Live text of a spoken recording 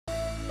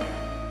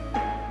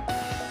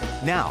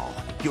Now,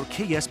 your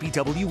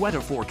KSBW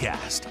weather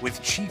forecast with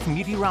Chief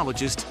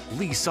Meteorologist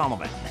Lee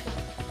Solomon.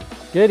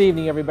 Good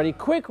evening, everybody.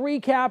 Quick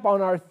recap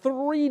on our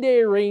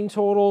 3-day rain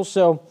totals.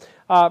 So,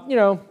 might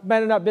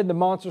have not been the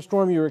monster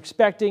storm you were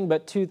expecting,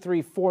 but 2,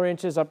 3, 4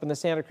 inches up in the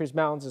Santa Cruz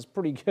Mountains is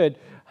pretty good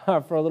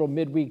for a little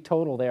midweek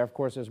total there. Of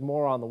course, there's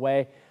more on the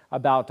way.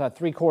 About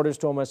 3/4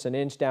 to almost an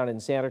inch down in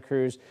Santa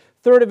Cruz.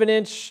 1/3 of an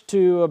inch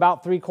to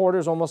about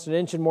 3/4, almost an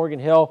inch in Morgan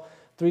Hill.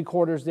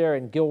 3/4 there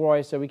in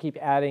Gilroy. So we keep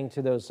adding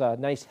to those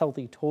nice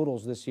healthy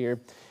totals this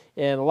year.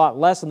 And a lot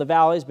less in the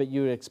valleys, but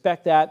you would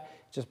expect that.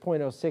 Just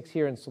 0.06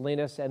 here in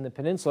Salinas, and the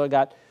peninsula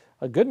got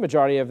a good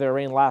majority of their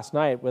rain last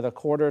night with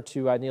 1/4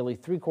 to nearly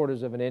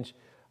 3/4 of an inch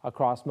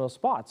across most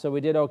spots. So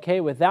we did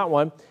okay with that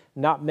one.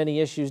 Not many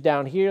issues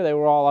down here. They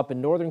were all up in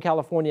Northern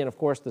California and of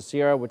course the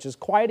Sierra, which is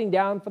quieting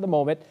down for the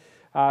moment.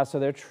 So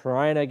they're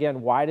trying to,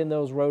 again, widen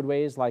those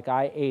roadways like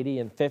I-80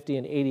 and 50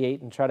 and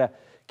 88 and try to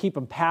keep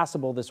them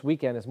passable this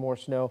weekend as more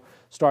snow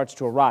starts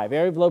to arrive.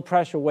 Area of low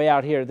pressure way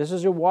out here. This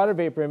is your water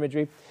vapor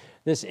imagery.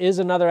 This is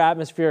another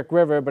atmospheric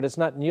river, but it's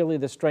not nearly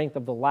the strength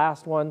of the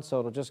last one, so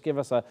it'll just give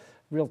us a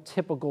real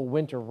typical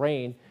winter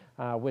rain,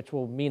 which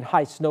will mean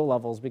high snow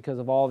levels because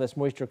of all this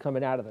moisture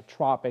coming out of the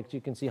tropics.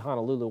 You can see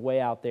Honolulu way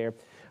out there.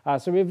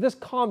 So we have this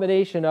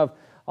combination of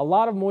a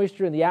lot of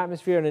moisture in the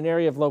atmosphere and an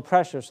area of low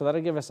pressure, so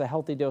that'll give us a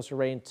healthy dose of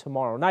rain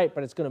tomorrow night,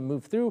 but it's going to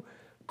move through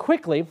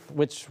quickly,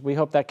 which we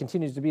hope that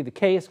continues to be the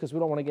case because we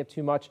don't want to get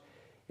too much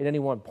at any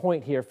one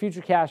point here.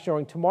 Futurecast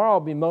showing tomorrow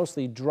will be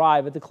mostly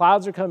dry, but the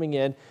clouds are coming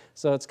in,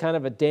 so it's kind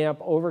of a damp,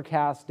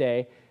 overcast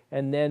day.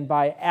 And then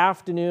by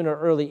afternoon or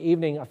early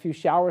evening, a few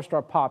showers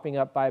start popping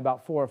up by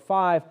about 4 or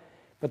 5,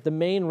 but the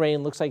main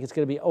rain looks like it's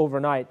going to be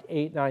overnight,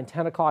 8, 9,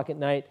 10 o'clock at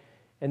night,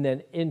 and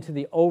then into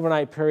the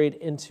overnight period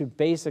into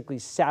basically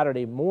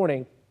Saturday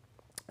morning.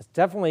 It's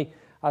definitely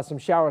some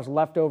showers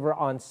left over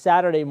on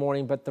Saturday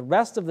morning, but the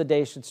rest of the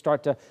day should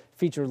start to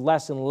feature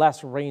less and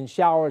less rain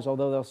showers,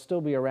 although they'll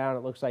still be around,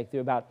 it looks like,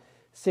 through about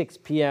 6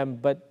 p.m.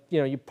 But,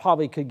 you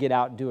probably could get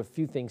out and do a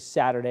few things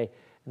Saturday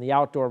in the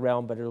outdoor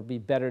realm, but it'll be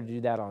better to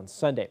do that on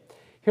Sunday.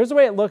 Here's the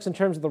way it looks in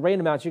terms of the rain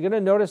amounts. You're going to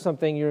notice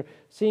something. You're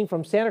seeing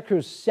from Santa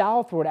Cruz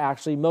southward,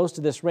 actually, most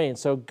of this rain.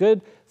 So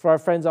good for our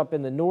friends up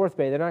in the North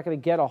Bay. They're not going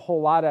to get a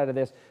whole lot out of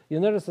this.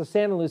 You'll notice the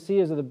Santa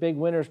Lucias are the big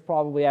winners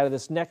probably out of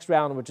this next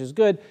round, which is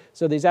good.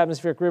 So these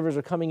atmospheric rivers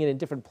are coming in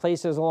different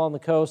places along the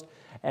coast,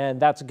 and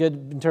that's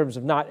good in terms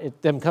of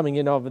not them coming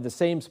in over the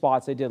same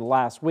spots they did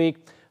last week,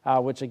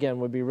 which,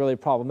 again, would be really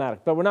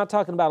problematic. But we're not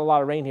talking about a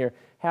lot of rain here,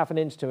 1/2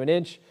 inch to an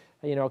inch,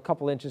 a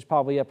couple inches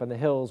probably up in the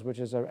hills, which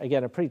is,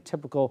 again, a pretty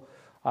typical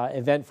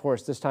event for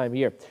us this time of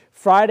year.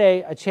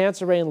 Friday, a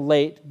chance of rain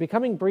late,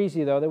 becoming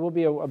breezy though. There will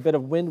be a bit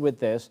of wind with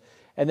this.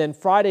 And then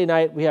Friday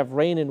night, we have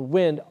rain and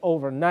wind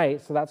overnight,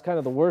 so that's kind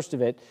of the worst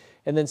of it.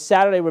 And then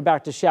Saturday, we're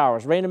back to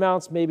showers. Rain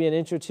amounts, maybe an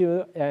inch or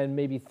 2 and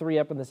maybe 3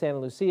 up in the Santa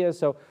Lucia,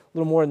 so a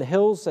little more in the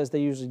hills as they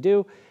usually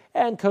do.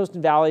 And coast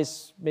and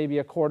valleys, maybe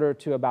 1/4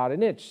 to about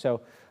an inch. So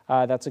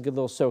that's a good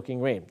little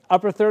soaking rain.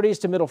 Upper 30s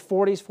to middle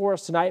 40s for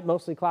us tonight,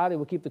 mostly cloudy.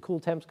 We'll keep the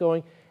cool temps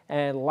going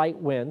and light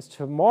winds.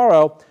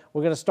 Tomorrow,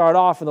 we're going to start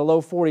off in the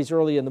low 40s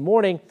early in the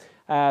morning,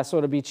 so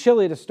it'll be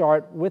chilly to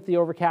start with the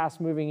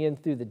overcast moving in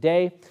through the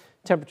day.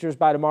 Temperatures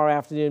by tomorrow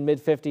afternoon,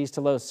 mid-50s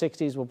to low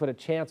 60s. We'll put a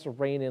chance of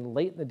rain in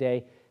late in the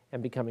day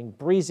and becoming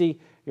breezy.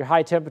 Your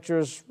high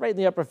temperatures right in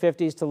the upper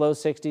 50s to low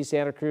 60s.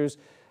 Santa Cruz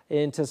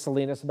into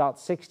Salinas, about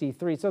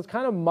 63. So it's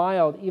kind of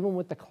mild even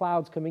with the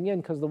clouds coming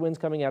in because the wind's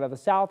coming out of the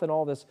south and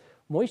all this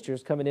moisture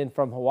is coming in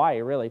from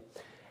Hawaii, really.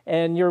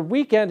 And your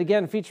weekend,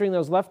 again, featuring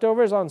those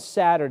leftovers on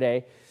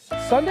Saturday.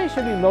 Sunday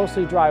should be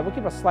mostly dry. We'll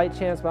keep a slight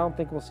chance, but I don't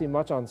think we'll see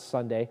much on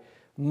Sunday.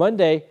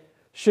 Monday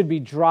should be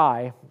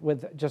dry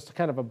with just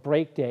kind of a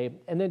break day.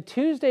 And then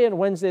Tuesday and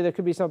Wednesday, there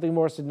could be something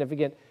more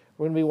significant.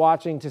 We're going to be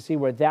watching to see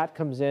where that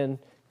comes in.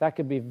 That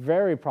could be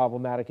very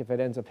problematic if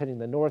it ends up hitting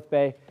the North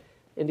Bay.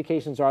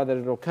 Indications are that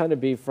it'll kind of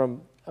be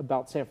from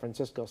about San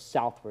Francisco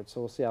southward,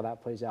 so we'll see how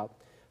that plays out.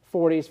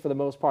 40s for the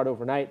most part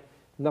overnight.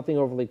 Nothing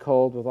overly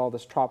cold with all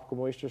this tropical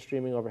moisture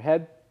streaming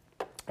overhead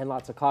and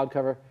lots of cloud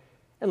cover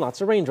and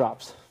lots of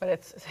raindrops. But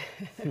it's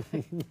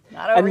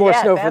not over and more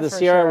yet, snow for the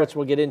Sierra, sure. which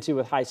we'll get into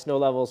with high snow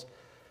levels.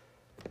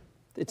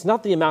 It's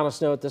not the amount of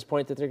snow at this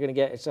point that they're going to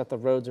get. It's that the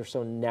roads are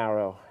so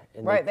narrow.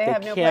 And right, they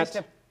have no place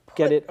to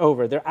get it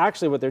over. They're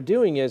actually, what they're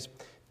doing is,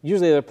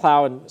 usually they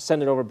plow and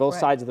send it over both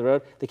sides of the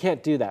road. They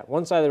can't do that.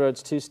 One side of the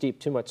road's too steep,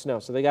 too much snow.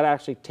 So they got to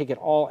actually take it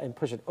all and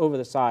push it over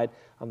the side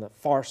on the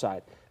far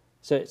side.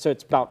 So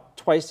it's about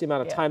twice the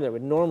amount of time that it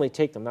would normally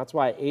take them. That's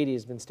why 80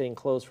 has been staying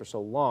closed for so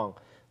long.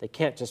 They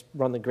can't just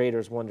run the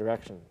graders one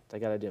direction. They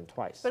got to do them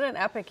twice. But an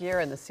epic year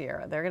in the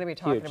Sierra. They're going to be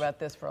talking about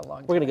this for a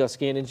long time. We're going to go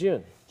skiing in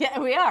June. Yeah,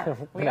 we are.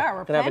 We're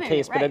going to have a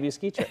KSBW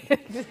ski trip.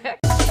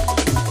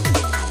 Exactly.